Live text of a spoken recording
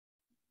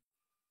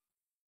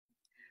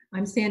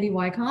I'm Sandy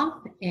Wyckoff,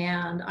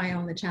 and I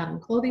own the Chatham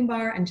Clothing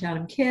Bar and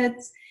Chatham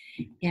Kids.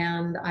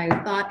 And I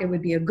thought it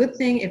would be a good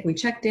thing if we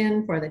checked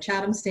in for the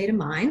Chatham State of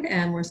Mind.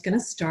 And we're going to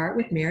start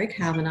with Mary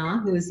Kavanaugh,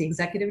 who is the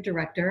Executive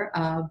Director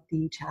of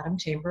the Chatham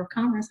Chamber of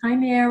Commerce. Hi,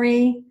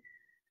 Mary.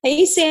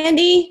 Hey,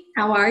 Sandy.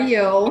 How are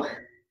you?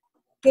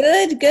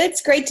 Good, good.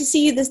 It's great to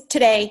see you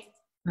today.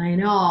 I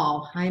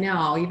know,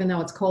 even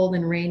though it's cold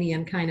and rainy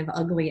and kind of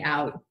ugly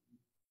out.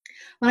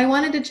 But I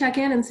wanted to check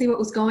in and see what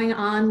was going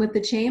on with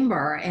the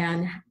chamber.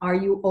 And are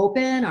you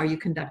open? Are you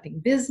conducting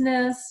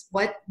business?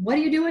 What are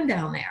you doing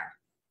down there?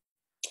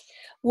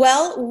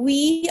 Well,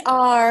 we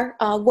are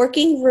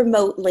working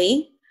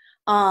remotely,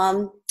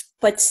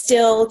 but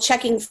still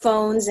checking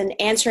phones and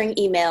answering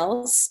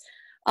emails.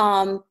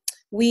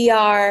 We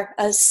are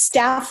a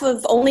staff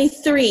of only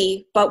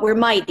 3, but we're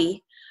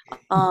mighty.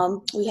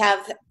 We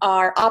have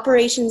our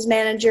operations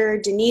manager,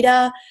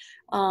 Danita,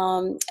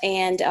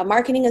 and a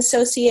marketing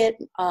associate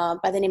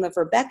by the name of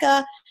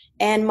Rebecca,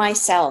 and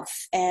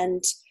myself.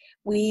 And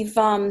we've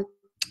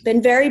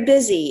been very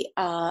busy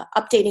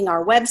updating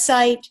our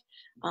website,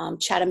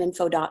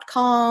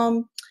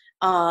 chathaminfo.com,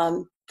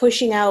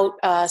 pushing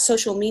out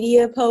social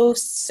media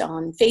posts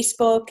on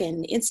Facebook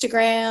and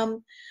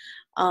Instagram,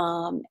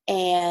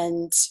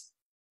 and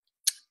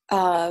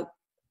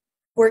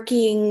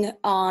working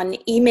on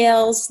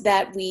emails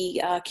that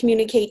we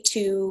communicate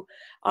to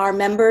our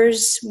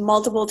members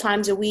multiple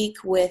times a week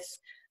with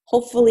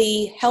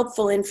hopefully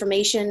helpful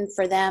information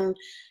for them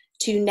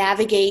to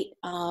navigate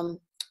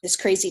this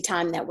crazy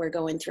time that we're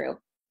going through.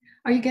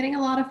 Are you getting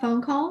a lot of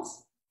phone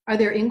calls? Are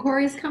there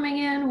inquiries coming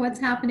in? What's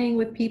happening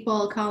with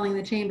people calling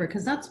the chamber?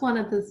 Because that's one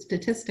of the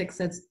statistics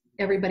that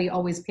everybody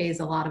always pays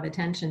a lot of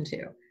attention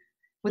to.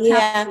 What's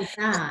happening with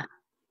that?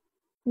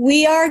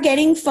 We are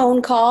getting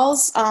phone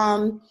calls.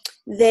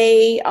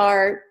 They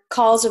are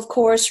calls, of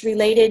course,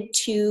 related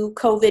to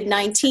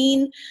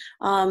COVID-19.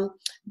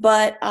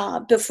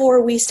 But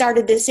before we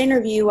started this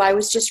interview, I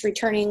was just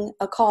returning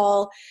a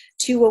call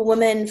to a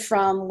woman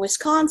from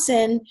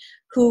Wisconsin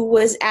who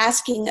was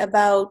asking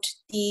about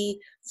the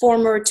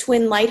former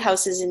twin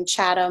lighthouses in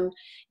Chatham,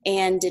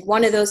 and did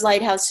one of those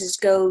lighthouses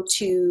go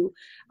to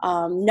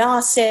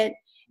Nauset?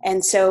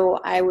 And so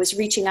I was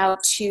reaching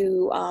out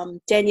to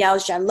Danielle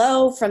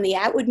Janlot from the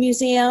Atwood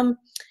Museum,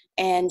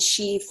 and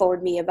she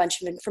forwarded me a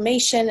bunch of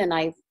information, and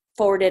I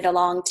forwarded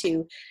along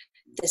to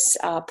this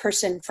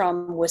person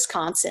from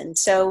Wisconsin.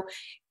 So,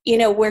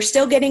 we're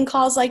still getting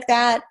calls like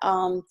that,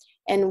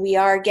 and we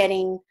are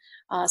getting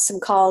some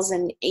calls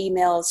and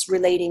emails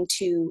relating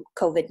to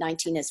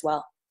COVID-19 as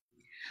well.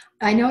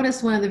 I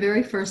noticed one of the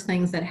very first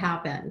things that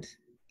happened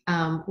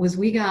was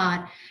we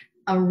got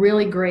a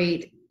really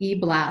great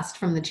e-blast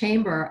from the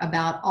chamber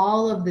about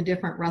all of the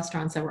different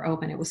restaurants that were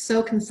open. It was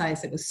so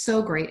concise. It was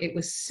so great. It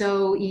was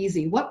so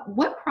easy.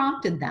 What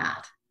prompted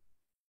that?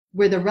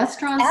 Were the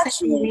restaurants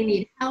saying they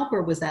need help,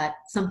 or was that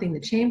something the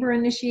chamber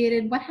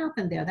initiated? What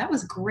happened there? That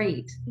was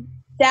great.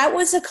 That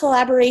was a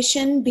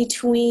collaboration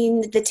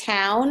between the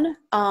town,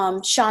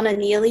 Shauna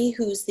Neely,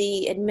 who's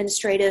the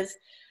administrative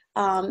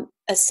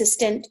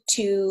assistant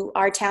to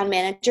our town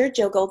manager,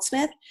 Joe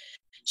Goldsmith.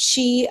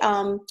 She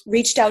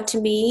reached out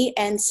to me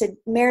and said,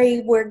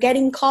 Mary, we're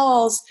getting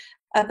calls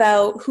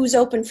about who's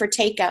open for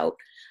takeout.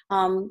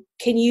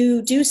 Can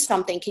you do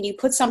something? Can you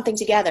put something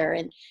together?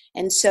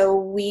 And so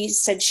we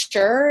said,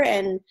 sure,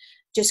 and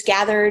just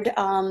gathered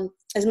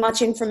as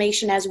much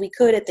information as we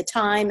could at the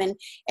time.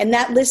 And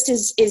that list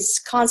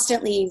is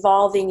constantly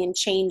evolving and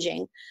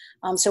changing.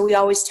 So we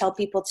always tell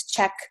people to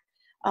check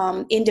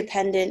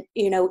independent,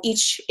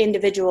 each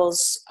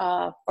individual's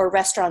or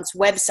restaurant's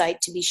website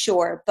to be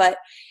sure. But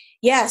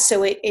yeah,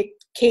 so it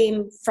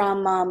came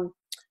from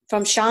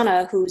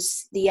Shauna,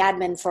 who's the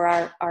admin for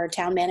our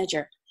town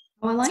manager.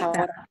 Oh, I like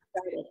that.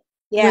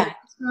 Yeah. Were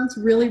restaurants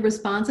really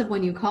responsive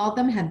when you called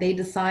them? Had they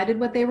decided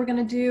what they were going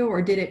to do,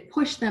 or did it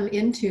push them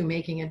into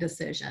making a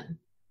decision?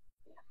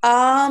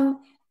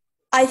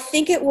 I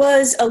think it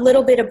was a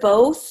little bit of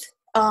both.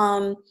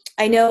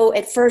 I know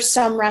at first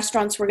some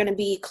restaurants were going to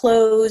be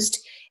closed,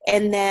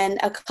 and then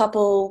a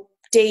couple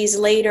days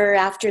later,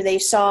 after they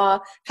saw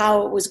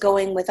how it was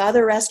going with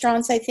other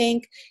restaurants, I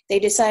think they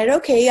decided,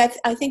 okay,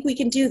 I think we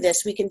can do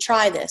this. We can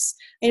try this.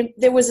 And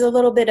there was a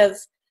little bit of,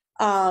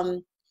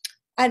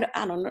 I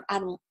don't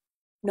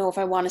know if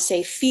I want to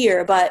say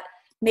fear, but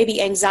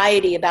maybe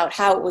anxiety about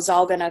how it was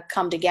all going to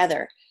come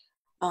together.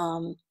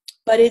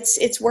 But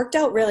it's worked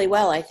out really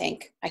well, I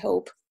think. I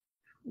hope.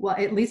 Well,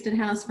 at least it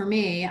has for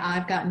me.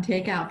 I've gotten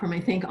takeout from, I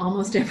think,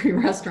 almost every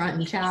restaurant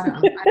in Chatham. I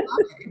love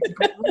it.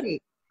 It's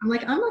great. I'm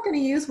like, I'm not going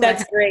to use what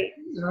That's great.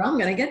 Or I'm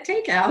going to get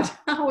takeout.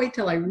 I'll wait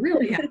till I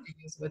really have to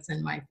use what's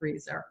in my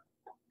freezer.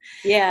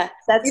 Yeah,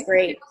 that's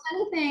great. If there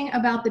was anything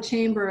about the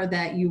chamber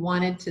that you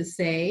wanted to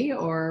say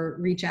or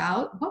reach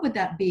out, what would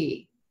that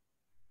be?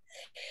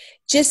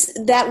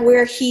 Just that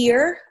we're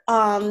here.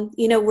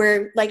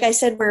 We're, like I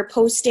said, we're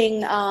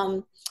posting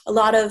a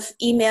lot of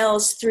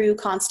emails through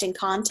Constant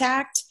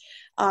Contact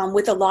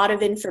with a lot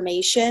of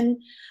information.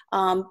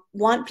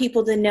 Want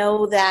people to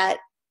know that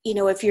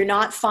if you're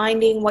not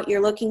finding what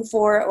you're looking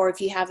for, or if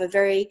you have a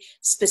very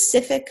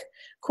specific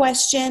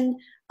question,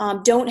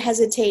 don't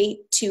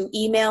hesitate to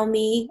email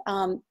me,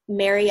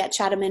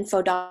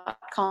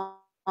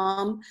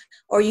 mary@chathaminfo.com,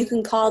 or you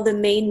can call the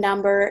main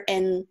number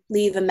and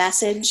leave a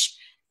message.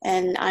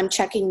 And I'm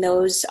checking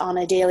those on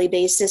a daily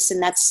basis,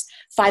 and that's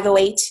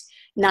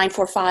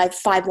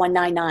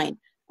 508-945-5199.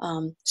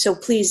 So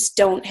please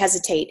don't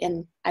hesitate,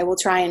 and I will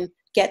try and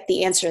get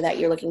the answer that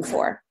you're looking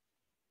for.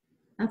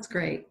 That's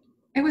great.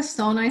 It was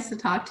so nice to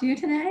talk to you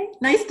today.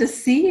 Nice to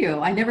see you.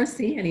 I never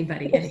see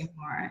anybody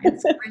anymore.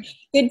 It's great.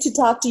 Good to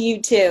talk to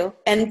you too.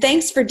 And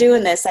thanks for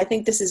doing this. I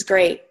think this is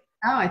great.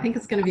 Oh, I think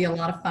it's going to be a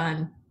lot of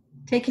fun.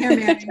 Take care,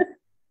 Mary.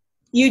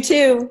 You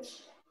too.